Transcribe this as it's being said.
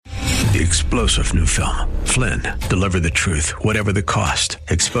The explosive new film, Flynn, deliver the truth, whatever the cost,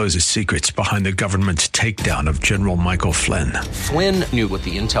 exposes secrets behind the government's takedown of General Michael Flynn. Flynn knew what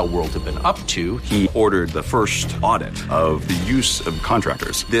the intel world had been up to. He ordered the first audit of the use of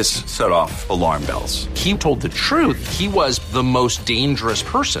contractors. This set off alarm bells. He told the truth. He was the most dangerous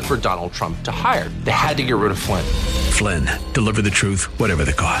person for Donald Trump to hire. They had to get rid of Flynn. Flynn, deliver the truth, whatever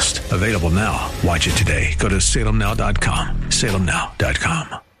the cost. Available now. Watch it today. Go to salemnow.com.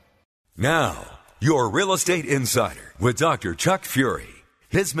 salemnow.com. Now, your Real Estate Insider with Dr. Chuck Fury.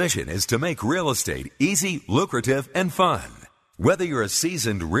 His mission is to make real estate easy, lucrative, and fun. Whether you're a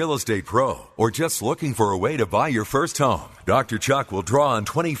seasoned real estate pro or just looking for a way to buy your first home, Dr. Chuck will draw on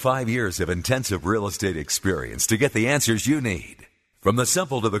 25 years of intensive real estate experience to get the answers you need. From the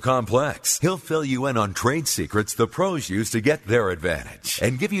simple to the complex, he'll fill you in on trade secrets the pros use to get their advantage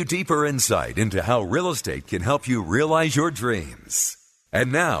and give you deeper insight into how real estate can help you realize your dreams.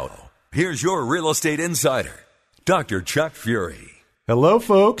 And now, here's your Real Estate Insider, Dr. Chuck Fury. Hello,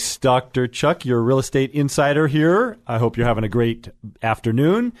 folks. Dr. Chuck, your Real Estate Insider here. I hope you're having a great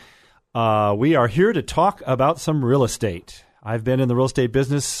afternoon. We are here to talk about some real estate. I've been in the real estate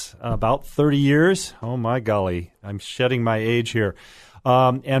business about 30 years. Oh, my golly. I'm shedding my age here.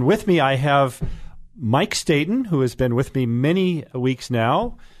 And with me, I have Mike Staten, who has been with me many weeks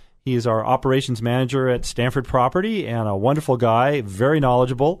now. He is our operations manager at Stanford Property and a wonderful guy, very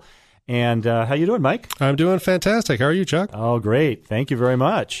knowledgeable. And how you doing, Mike? I'm doing fantastic. How are you, Chuck? Oh, great. Thank you very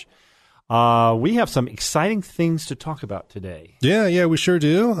much. We have some exciting things to talk about today. Yeah, we sure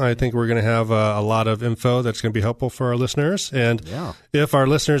do. I think we're going to have a lot of info that's going to be helpful for our listeners. And if our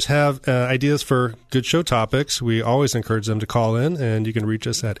listeners have ideas for good show topics, we always encourage them to call in, and you can reach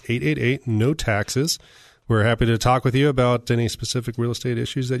us at 888-NO-TAXES. We're happy to talk with you about any specific real estate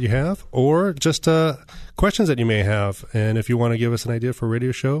issues that you have or just questions that you may have. And if you want to give us an idea for a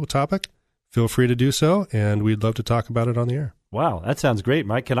radio show topic, feel free to do so, and we'd love to talk about it on the air. Wow, that sounds great,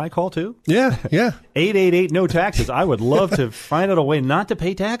 Mike. Can I call too? Yeah. 888-NO-TAXES. I would love to find out a way not to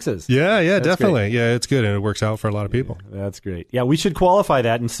pay taxes. Yeah, that's definitely. Great. Yeah, it's good, and it works out for a lot of people. That's great. Yeah, we should qualify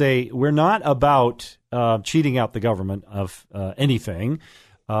that and say we're not about cheating out the government of anything.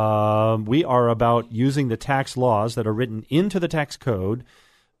 We are about using the tax laws that are written into the tax code.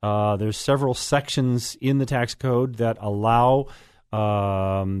 There's several sections in the tax code that allow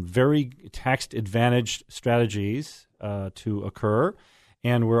very tax-advantaged strategies to occur,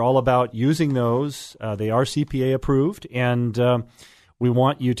 and we're all about using those. They are CPA approved, and we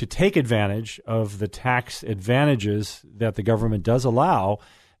want you to take advantage of the tax advantages that the government does allow,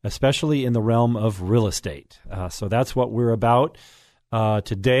 especially in the realm of real estate. So that's what we're about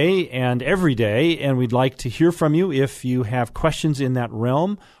today and every day, and we'd like to hear from you if you have questions in that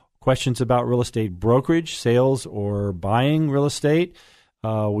realm, questions about real estate brokerage, sales, or buying real estate.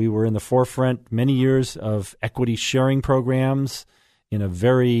 We were in the forefront many years of equity sharing programs in a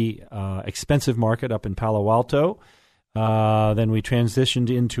very expensive market up in Palo Alto. Then we transitioned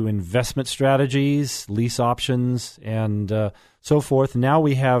into investment strategies, lease options, and so forth. Now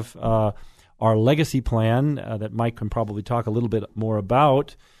we have our legacy plan that Mike can probably talk a little bit more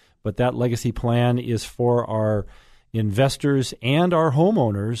about, but that legacy plan is for our investors and our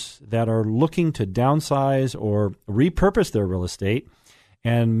homeowners that are looking to downsize or repurpose their real estate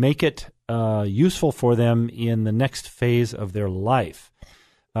and make it useful for them in the next phase of their life.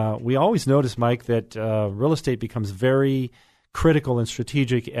 We always notice, Mike, that real estate becomes very critical and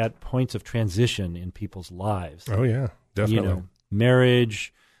strategic at points of transition in people's lives. Oh, yeah, definitely.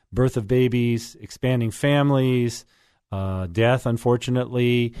 Marriage, birth of babies, expanding families, death,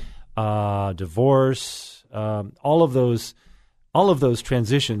 unfortunately, divorce, all of those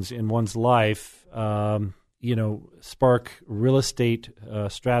transitions in one's life, spark real estate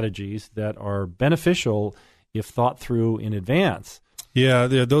strategies that are beneficial if thought through in advance. Yeah,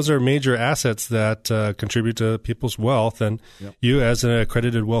 those are major assets that contribute to people's wealth. And you, as an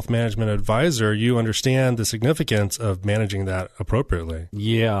accredited wealth management advisor, you understand the significance of managing that appropriately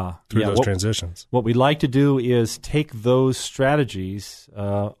through those transitions. What we'd like to do is take those strategies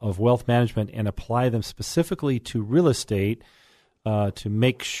of wealth management and apply them specifically to real estate to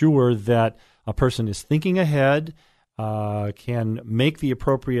make sure that a person is thinking ahead, can make the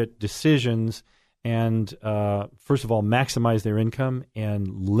appropriate decisions, and first of all, maximize their income and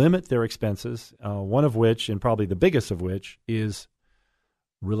limit their expenses, one of which, and probably the biggest of which, is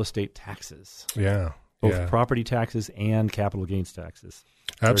real estate taxes. Yeah. Both property taxes and capital gains taxes.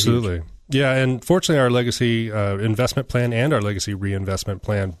 Absolutely. Yeah, and fortunately our legacy investment plan and our legacy reinvestment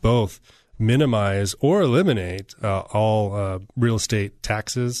plan both minimize or eliminate all real estate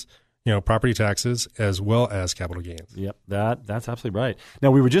taxes property taxes as well as capital gains. Yep, that's absolutely right.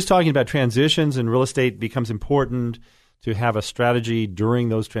 Now, we were just talking about transitions, and real estate becomes important to have a strategy during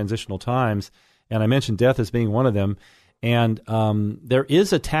those transitional times. And I mentioned death as being one of them. And there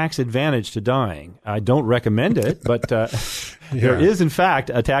is a tax advantage to dying. I don't recommend it, but there is, in fact,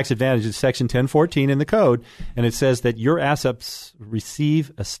 a tax advantage. It's Section 1014 in the code, and it says that your assets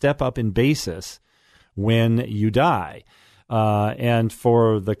receive a step-up in basis when you die. And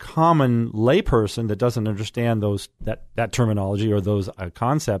for the common layperson that doesn't understand that terminology or those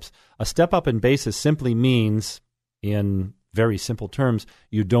concepts, a step-up in basis simply means, in very simple terms,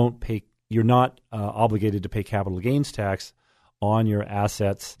 you're not obligated to pay capital gains tax on your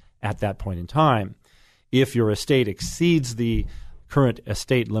assets at that point in time. If your estate exceeds the current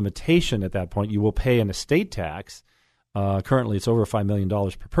estate limitation at that point, you will pay an estate tax. Currently, it's over $5 million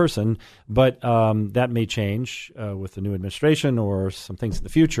per person, but that may change with the new administration or some things in the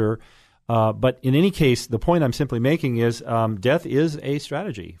future. But in any case, the point I'm simply making is death is a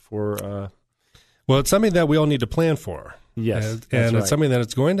strategy for... Well, it's something that we all need to plan for. Yes, and it's something that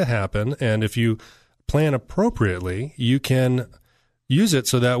it's going to happen. And if you plan appropriately, you can use it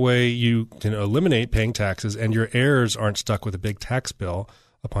so that way you can eliminate paying taxes and your heirs aren't stuck with a big tax bill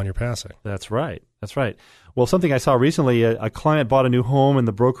upon your passing. That's right. Well, something I saw recently, a client bought a new home and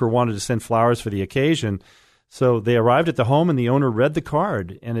the broker wanted to send flowers for the occasion. So they arrived at the home and the owner read the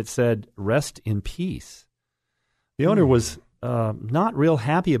card and it said, "Rest in peace." The owner was not real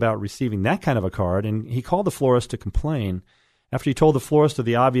happy about receiving that kind of a card, and he called the florist to complain. After he told the florist of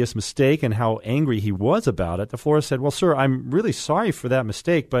the obvious mistake and how angry he was about it, the florist said, "Well, sir, I'm really sorry for that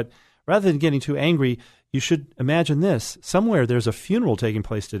mistake, but rather than getting too angry, you should imagine this. Somewhere there's a funeral taking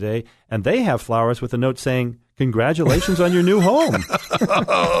place today, and they have flowers with a note saying, 'Congratulations on your new home.'"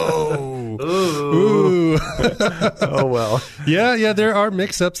 Ooh. Oh, well. Yeah, there are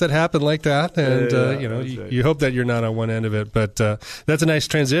mix-ups that happen like that, and you hope that you're not on one end of it. But that's a nice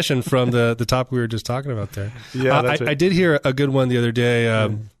transition from the topic we were just talking about there. Yeah, I did hear a good one the other day.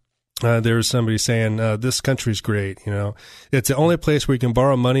 There was somebody saying, this country's great. It's the only place where you can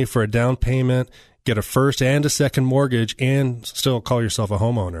borrow money for a down payment, get a first and a second mortgage, and still call yourself a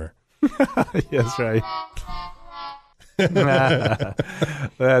homeowner. Yes, right.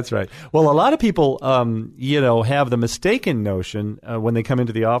 That's right. Well, a lot of people, have the mistaken notion when they come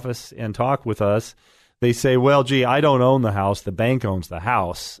into the office and talk with us. They say, "Well, gee, I don't own the house. The bank owns the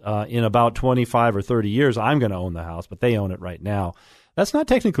house. In about 25 or 30 years, I'm going to own the house, but they own it right now." That's not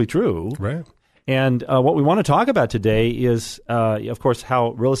technically true. Right. And what we want to talk about today is, of course,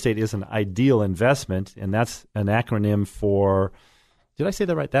 how real estate is an ideal investment, and that's an acronym for. Did I say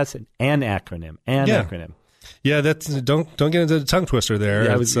that right? That's an acronym. Acronym. Yeah, that's don't get into the tongue twister there.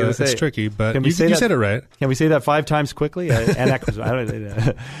 Yeah, it's tricky, but you said it right. Can we say that 5 times quickly?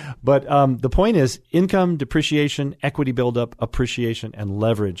 But the point is, income, depreciation, equity buildup, appreciation, and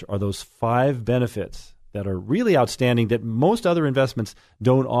leverage are those 5 benefits that are really outstanding that most other investments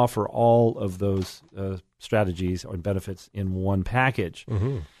don't offer all of those strategies or benefits in one package.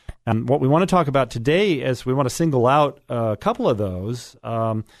 Mm-hmm. And what we want to talk about today is we want to single out a couple of those,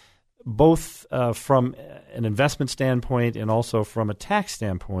 both from an investment standpoint and also from a tax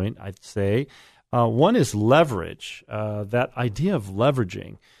standpoint, I'd say. One is leverage, that idea of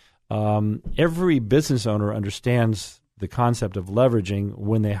leveraging. Every business owner understands the concept of leveraging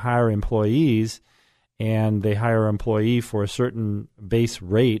when they hire employees, and they hire an employee for a certain base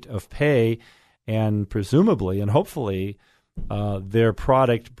rate of pay, and presumably and hopefully their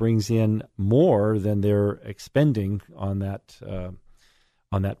product brings in more than they're expending on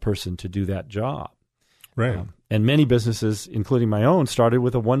that person to do that job. Right. And many businesses, including my own, started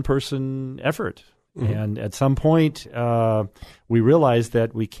with a one-person effort. Mm-hmm. And at some point, we realized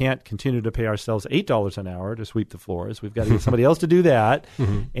that we can't continue to pay ourselves $8 an hour to sweep the floors. We've got to get somebody else to do that.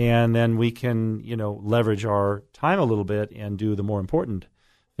 Mm-hmm. And then we can, leverage our time a little bit and do the more important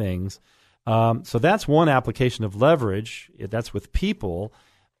things. So that's one application of leverage. That's with people.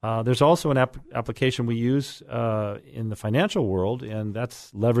 There's also an application we use in the financial world, and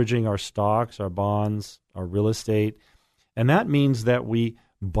that's leveraging our stocks, our bonds, our real estate. And that means that we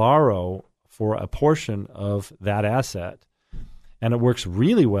borrow for a portion of that asset. And it works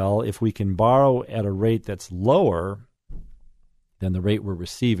really well if we can borrow at a rate that's lower than the rate we're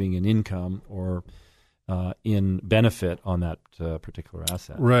receiving in income or in benefit on that particular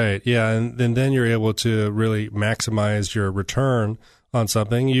asset. Right, yeah, and then you're able to really maximize your return on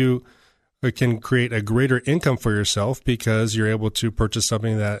something. You can create a greater income for yourself because you're able to purchase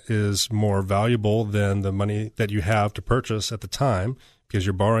something that is more valuable than the money that you have to purchase at the time, because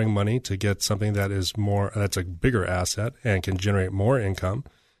you're borrowing money to get something that's a bigger asset and can generate more income.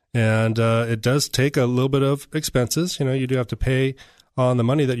 And it does take a little bit of expenses. You do have to pay on the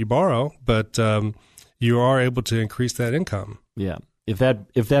money that you borrow, but you are able to increase that income. Yeah. If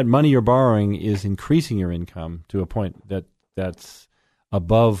that money you're borrowing is increasing your income to a point that's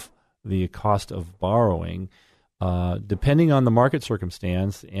above the cost of borrowing, depending on the market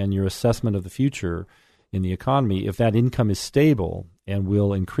circumstance and your assessment of the future in the economy, if that income is stable and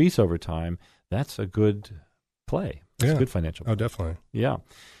will increase over time, that's a good play. That's a good financial play. Oh, definitely. Yeah.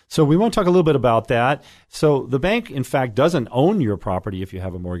 So we want to talk a little bit about that. So the bank, in fact, doesn't own your property if you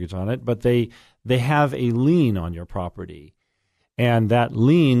have a mortgage on it, but they have a lien on your property. And that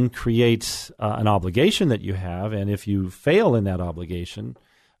lien creates an obligation that you have, and if you fail in that obligation,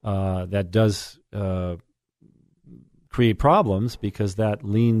 that does create problems, because that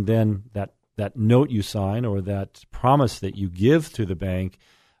lien then, that note you sign or that promise that you give to the bank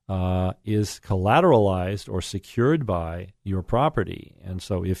is collateralized or secured by your property. And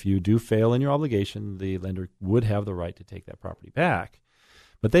so if you do fail in your obligation, the lender would have the right to take that property back.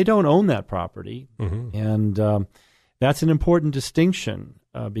 But they don't own that property, and that's an important distinction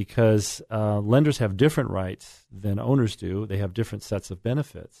because lenders have different rights than owners do. They have different sets of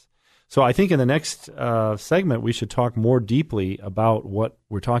benefits. So I think in the next segment, we should talk more deeply about what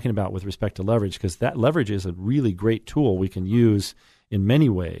we're talking about with respect to leverage, because that leverage is a really great tool we can use in many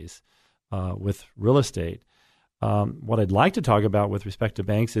ways with real estate. What I'd like to talk about with respect to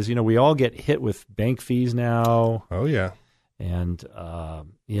banks is, we all get hit with bank fees now. Oh, yeah. And,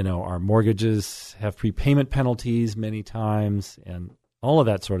 our mortgages have prepayment penalties many times and all of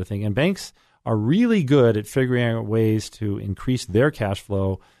that sort of thing. And banks are really good at figuring out ways to increase their cash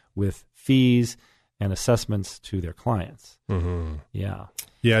flow with fees and assessments to their clients. Mm-hmm. Yeah.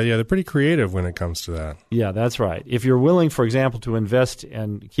 Yeah, they're pretty creative when it comes to that. Yeah, that's right. If you're willing, for example, to invest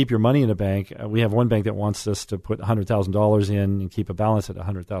and keep your money in a bank, we have one bank that wants us to put $100,000 in and keep a balance at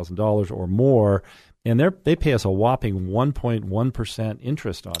 $100,000 or more, and they pay us a whopping 1.1%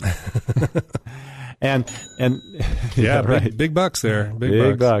 interest on it. and yeah, right. big bucks there.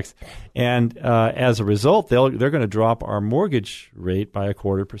 Big bucks. And as a result, they're going to drop our mortgage rate by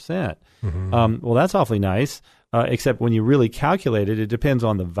 0.25%. Mm-hmm. Well, that's awfully nice. Except when you really calculate it, it depends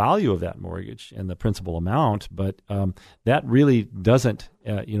on the value of that mortgage and the principal amount. But that really doesn't,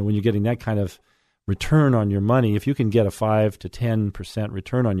 when you're getting that kind of return on your money, if you can get a 5 to 10%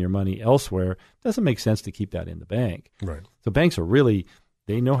 return on your money elsewhere, it doesn't make sense to keep that in the bank. Right. So banks are really,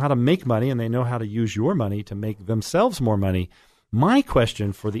 they know how to make money and they know how to use your money to make themselves more money. My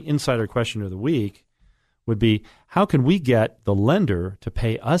question for the insider question of the week would be, how can we get the lender to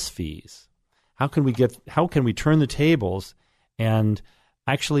pay us fees? How can we turn the tables and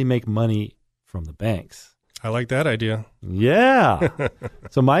actually make money from the banks? I like that idea. Yeah.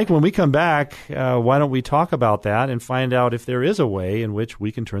 So, Mike, when we come back, why don't we talk about that and find out if there is a way in which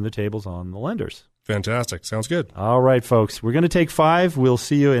we can turn the tables on the lenders? Fantastic. Sounds good. All right, folks. We're going to take 5. We'll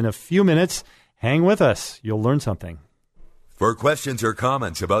see you in a few minutes. Hang with us. You'll learn something. For questions or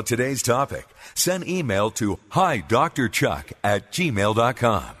comments about today's topic, send email to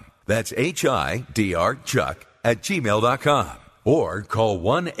hidrchuck@gmail.com. That's HIDR Chuck@gmail.com. Or call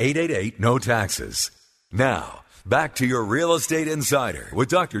 1-888-NO-TAXES. Now, back to your Real Estate Insider with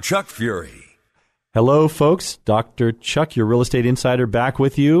Dr. Chuck Fury. Hello, folks. Dr. Chuck, your Real Estate Insider, back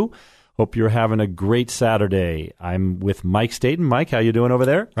with you. Hope you're having a great Saturday. I'm with Mike Staten. Mike, how you doing over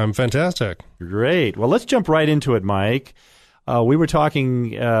there? I'm fantastic. Great. Well, let's jump right into it, Mike. We were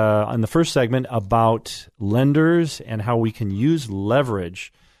talking on the first segment about lenders and how we can use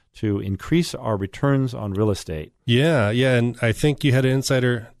leverage to increase our returns on real estate. Yeah, and I think you had an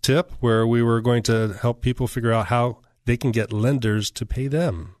insider tip where we were going to help people figure out how they can get lenders to pay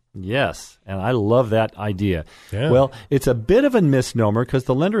them. Yes, and I love that idea. Yeah. Well, it's a bit of a misnomer because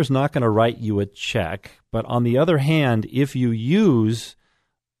the lender is not going to write you a check. But on the other hand, if you use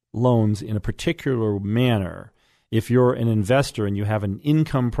loans in a particular manner, if you're an investor and you have an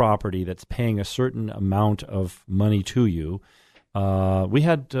income property that's paying a certain amount of money to you, we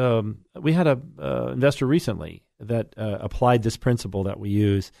had a investor recently that applied this principle that we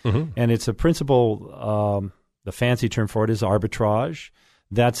use, and it's a principle. The fancy term for it is arbitrage.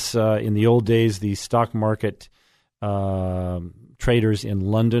 That's in the old days the stock market traders in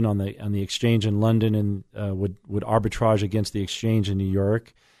London on the exchange in London and would arbitrage against the exchange in New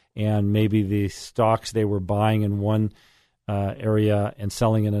York, and maybe the stocks they were buying in one area and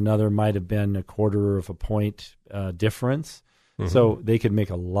selling in another might have been 1/4 of a point difference. So they could make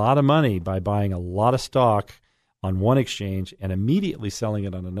a lot of money by buying a lot of stock on one exchange and immediately selling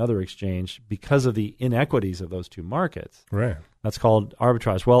it on another exchange because of the inequities of those two markets. Right. That's called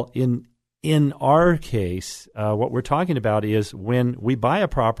arbitrage. Well, in in our case, what we're talking about is when we buy a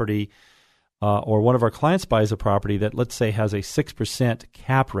property or one of our clients buys a property that, let's say, has a 6%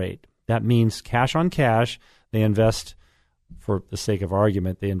 cap rate. That means cash on cash, they invest, for the sake of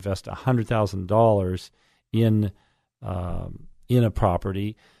argument, they invest $100,000 in a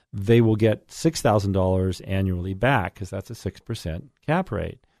property. They will get $6,000 annually back because that's a 6% cap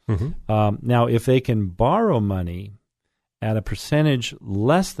rate. Mm-hmm. Now, if they can borrow money at a percentage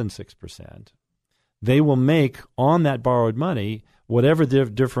less than 6%, they will make on that borrowed money whatever the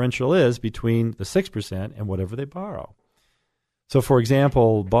differential is between the 6% and whatever they borrow. So, for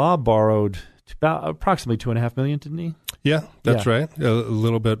example, Bob borrowed about approximately $2.5 million, didn't he? Yeah, that's right. A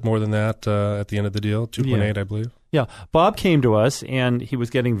little bit more than that at the end of the deal, 2.8, I believe. Yeah, Bob came to us, and he was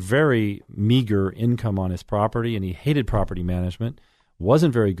getting very meager income on his property, and he hated property management,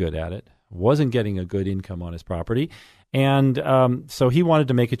 wasn't very good at it, wasn't getting a good income on his property, and so he wanted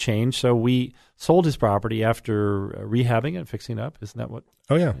to make a change. So we sold his property after rehabbing it, fixing it up. Isn't that what?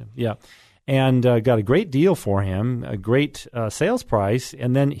 Oh, yeah. Yeah. And got a great deal for him, a great sales price,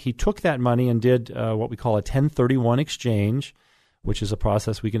 and then he took that money and did what we call a 1031 exchange, which is a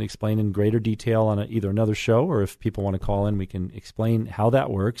process we can explain in greater detail on either another show, or if people want to call in, we can explain how that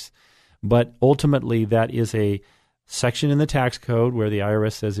works. But ultimately, that is a section in the tax code where the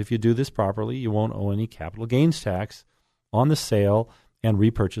IRS says if you do this properly, you won't owe any capital gains tax on the sale and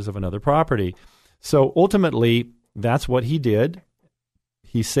repurchase of another property. So ultimately, that's what he did.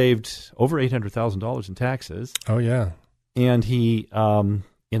 He saved over $800,000 in taxes. Oh, yeah. And he, in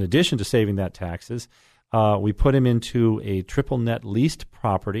addition to saving that taxes, we put him into a triple net leased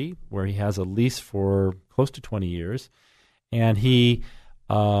property where he has a lease for close to 20 years. And we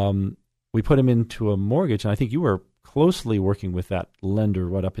put him into a mortgage. And I think you were closely working with that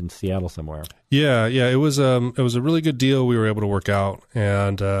lender, up in Seattle somewhere. Yeah. It was a really good deal we were able to work out,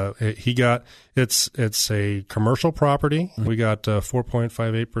 and it's a commercial property. Mm-hmm. We got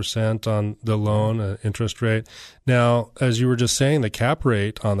 4.58% on the loan interest rate. Now, as you were just saying, the cap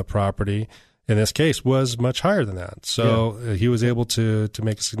rate on the property in this case was much higher than that. So he was able to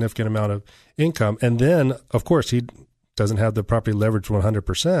make a significant amount of income, and then of course he doesn't have the property leveraged 100%,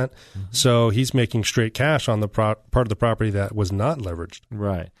 mm-hmm. So he's making straight cash on the part of the property that was not leveraged.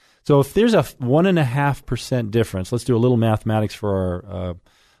 Right. So if there's a 1.5% difference, let's do a little mathematics for our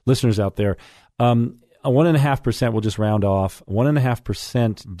listeners out there. A 1.5%, we'll just round off,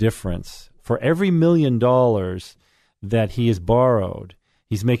 1.5% difference. For every $1 million that he has borrowed,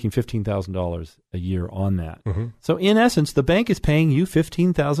 he's making $15,000 a year on that. Mm-hmm. So in essence, the bank is paying you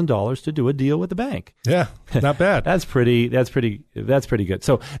 $15,000 to do a deal with the bank. Yeah, not bad. That's pretty good.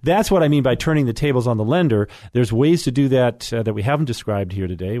 So that's what I mean by turning the tables on the lender. There's ways to do that that we haven't described here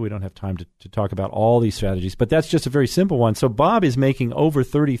today. We don't have time to talk about all these strategies, but that's just a very simple one. So Bob is making over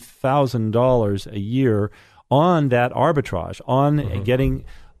 $30,000 a year on that arbitrage, on mm-hmm. getting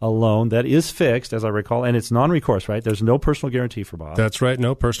a loan that is fixed, as I recall, and it's non-recourse, right? There's no personal guarantee for Bob. That's right,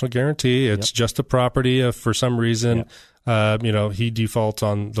 no personal guarantee. It's just a property. If for some reason, he defaults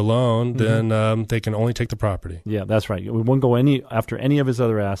on the loan, mm-hmm. then they can only take the property. Yeah, that's right. We won't go after any of his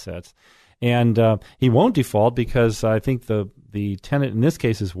other assets. And he won't default because I think the tenant in this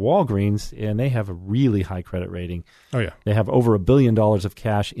case is Walgreens, and they have a really high credit rating. Oh, yeah. They have over $1 billion of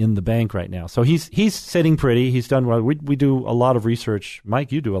cash in the bank right now. So he's sitting pretty. He's done well. We do a lot of research.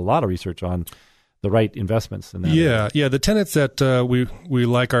 Mike, you do a lot of research on the right investments in that area. Yeah. The tenants that we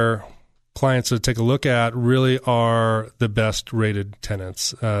like our clients to take a look at really are the best rated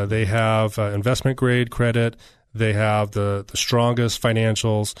tenants. They have investment grade credit. They have the strongest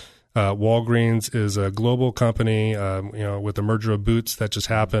financials. Walgreens is a global company, with the merger of Boots that just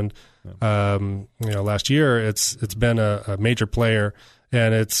happened, last year. It's been a major player,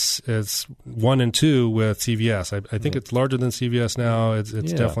 and it's 1 and 2 with CVS. I think it's larger than CVS now. It's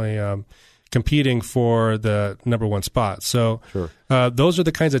definitely competing for the number one spot. So those are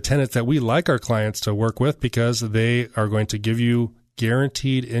the kinds of tenants that we like our clients to work with because they are going to give you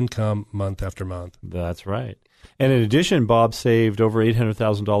guaranteed income month after month. That's right. And in addition, Bob saved over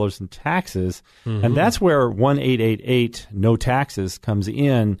 $800,000 in taxes, mm-hmm. and that's where 1-888 no taxes comes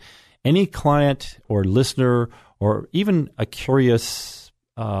in. Any client or listener or even a curious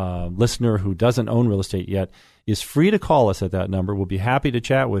listener who doesn't own real estate yet is free to call us at that number. We'll be happy to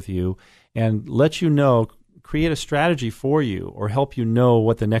chat with you and let you know, create a strategy for you or help you know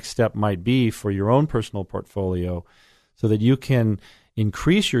what the next step might be for your own personal portfolio so that you can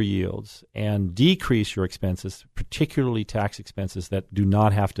increase your yields and decrease your expenses, particularly tax expenses that do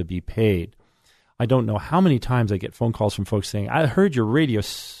not have to be paid. I don't know how many times I get phone calls from folks saying, I heard your radio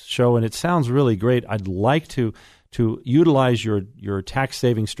show and it sounds really great. I'd like to to utilize your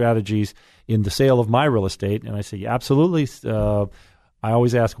tax-saving strategies in the sale of my real estate? And I say, yeah, absolutely. I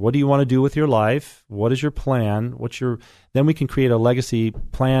always ask, what do you want to do with your life? What is your plan? Then we can create a legacy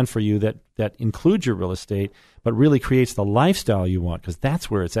plan for you that includes your real estate, but really creates the lifestyle you want, because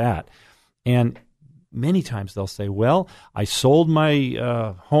that's where it's at. And many times they'll say, well, I sold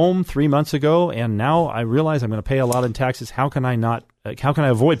my home 3 months ago, and now I realize I'm going to pay a lot in taxes. How can I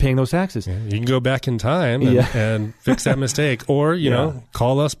avoid paying those taxes? Yeah, you can go back in time and fix that mistake, or,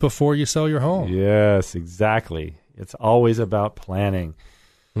 call us before you sell your home. Yes, exactly. It's always about planning.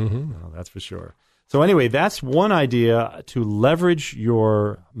 Mm-hmm. Oh, that's for sure. So anyway, that's one idea to leverage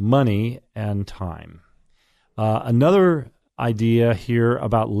your money and time. Another idea here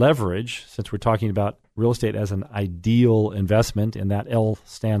about leverage, since we're talking about real estate as an ideal investment, and that L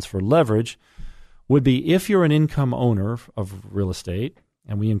stands for leverage, would be if you're an income owner of real estate,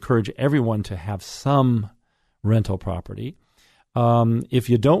 and we encourage everyone to have some rental property. If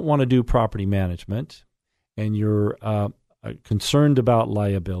you don't want to do property management and you're concerned about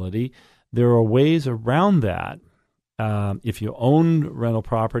liability, there are ways around that. If you own rental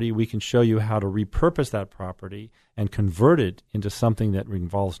property, we can show you how to repurpose that property and convert it into something that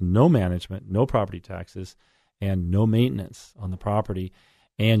involves no management, no property taxes, and no maintenance on the property,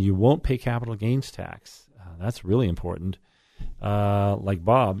 and you won't pay capital gains tax. That's really important. Like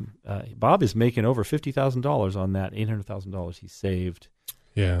Bob. Bob is making over $50,000 on that $800,000 he saved.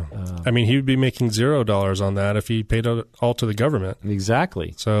 Yeah. He would be making $0 on that if he paid it all to the government.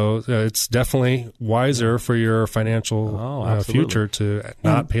 Exactly. So it's definitely wiser for your financial future to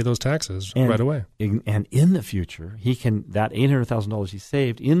not pay those taxes right away. And in the future, he can, that $800,000 he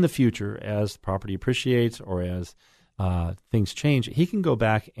saved in the future, as property appreciates or as things change, he can go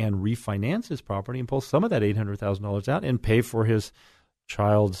back and refinance his property and pull some of that $800,000 out and pay for his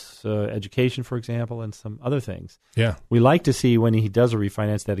child's education, for example, and some other things. Yeah. We like to see when he does a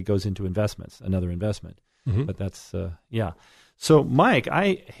refinance that it goes into investments, another investment. Mm-hmm. But that's, So, Mike,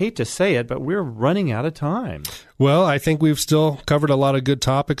 I hate to say it, but we're running out of time. Well, I think we've still covered a lot of good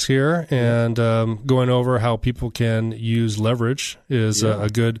topics here, and going over how people can use leverage is a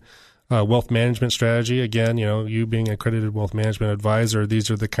good wealth management strategy. Again, you being an accredited wealth management advisor,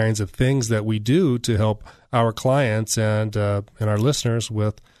 these are the kinds of things that we do to help our clients and our listeners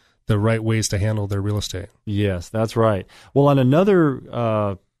with the right ways to handle their real estate. Yes, that's right. Well, on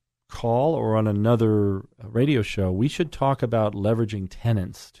another call or on another radio show, we should talk about leveraging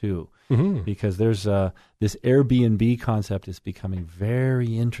tenants too, because there's this Airbnb concept is becoming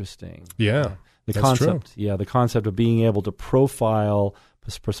very interesting. Yeah, the concept of being able to profile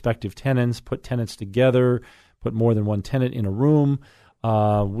prospective tenants, put tenants together, put more than one tenant in a room.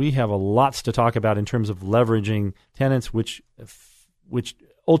 We have lots to talk about in terms of leveraging tenants, which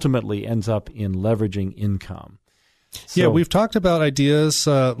ultimately ends up in leveraging income. So, we've talked about ideas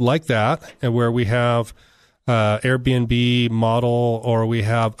like that, and where we have Airbnb model, or we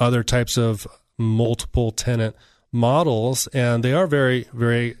have other types of multiple tenant models, and they are very,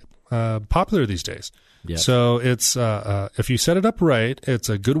 very popular these days. Yes. So it's if you set it up right, it's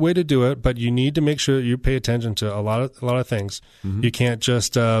a good way to do it. But you need to make sure that you pay attention to a lot of things. Mm-hmm. You can't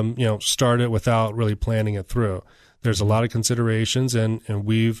just start it without really planning it through. There's a lot of considerations, and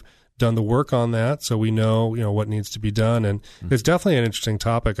we've done the work on that, so we know what needs to be done. And it's definitely an interesting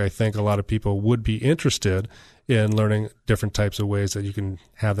topic. I think a lot of people would be interested in learning different types of ways that you can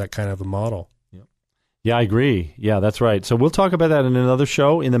have that kind of a model. Yeah, I agree. Yeah, that's right. So we'll talk about that in another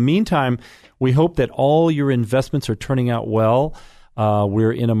show. In the meantime, we hope that all your investments are turning out well.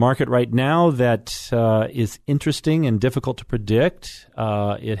 We're in a market right now that is interesting and difficult to predict.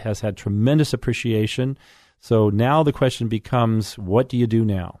 It has had tremendous appreciation. So now the question becomes, what do you do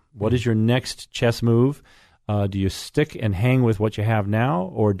now? What is your next chess move? Do you stick and hang with what you have now,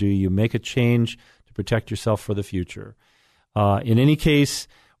 or do you make a change to protect yourself for the future? In any case,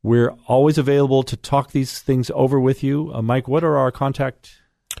 we're always available to talk these things over with you. Mike, what are our contact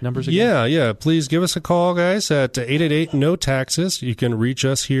numbers again? Yeah. Please give us a call, guys, at 888-NO-TAXES. You can reach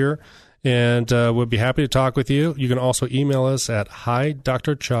us here, and we'll be happy to talk with you. You can also email us at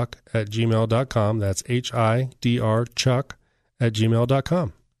hidrchuck@gmail.com. That's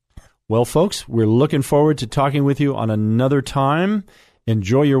HIDRchuck@gmail.com. Well, folks, we're looking forward to talking with you on another time.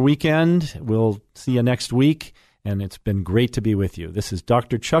 Enjoy your weekend. We'll see you next week. And it's been great to be with you. This is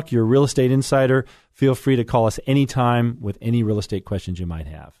Dr. Chuck, your real estate insider. Feel free to call us anytime with any real estate questions you might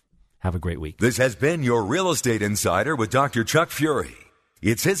have. Have a great week. This has been your Real Estate Insider with Dr. Chuck Fury.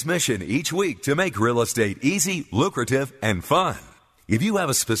 It's his mission each week to make real estate easy, lucrative, and fun. If you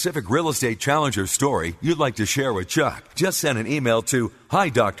have a specific real estate challenge or story you'd like to share with Chuck, just send an email to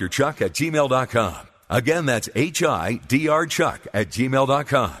hidrchuck@gmail.com. Again, that's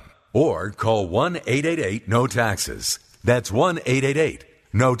HIDRChuck@gmail.com. Or call 1-888-NO-TAXES. That's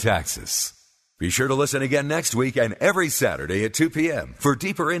 1-888-NO-TAXES. Be sure to listen again next week and every Saturday at 2 p.m. for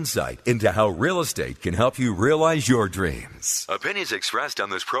deeper insight into how real estate can help you realize your dreams. Opinions expressed on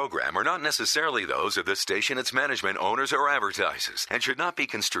this program are not necessarily those of this station, its management, owners, or advertisers, and should not be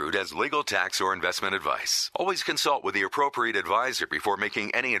construed as legal, tax, or investment advice. Always consult with the appropriate advisor before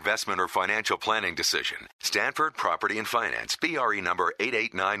making any investment or financial planning decision. Stanford Property and Finance, BRE number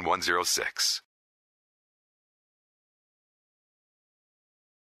 889106.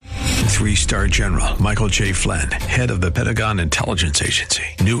 3-star General Michael J. Flynn, head of the Pentagon Intelligence Agency,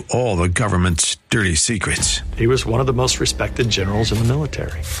 knew all the government's dirty secrets. He was one of the most respected generals in the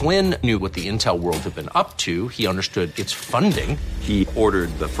military. Flynn knew what the intel world had been up to. He understood its funding. He ordered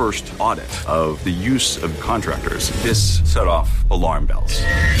the first audit of the use of contractors. This set off alarm bells.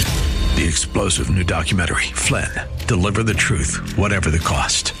 The explosive new documentary, Flynn, Deliver the Truth, Whatever the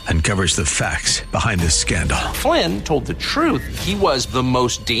Cost, uncovers the facts behind this scandal. Flynn told the truth. He was the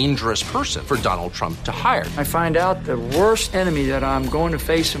most dangerous person for Donald Trump to hire. I find out the worst enemy that I'm going to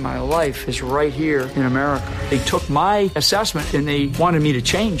face in my life is right here in America. They took my assessment and they wanted me to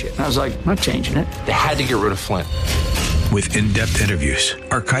change it. And I was like, I'm not changing it. They had to get rid of Flynn. With in-depth interviews,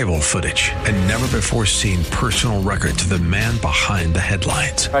 archival footage, and never-before-seen personal records of the man behind the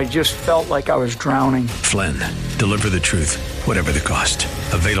headlines. I just felt like I was drowning. Flynn, Deliver the Truth, Whatever the Cost.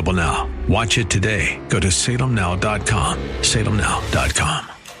 Available now. Watch it today. Go to salemnow.com.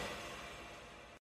 salemnow.com.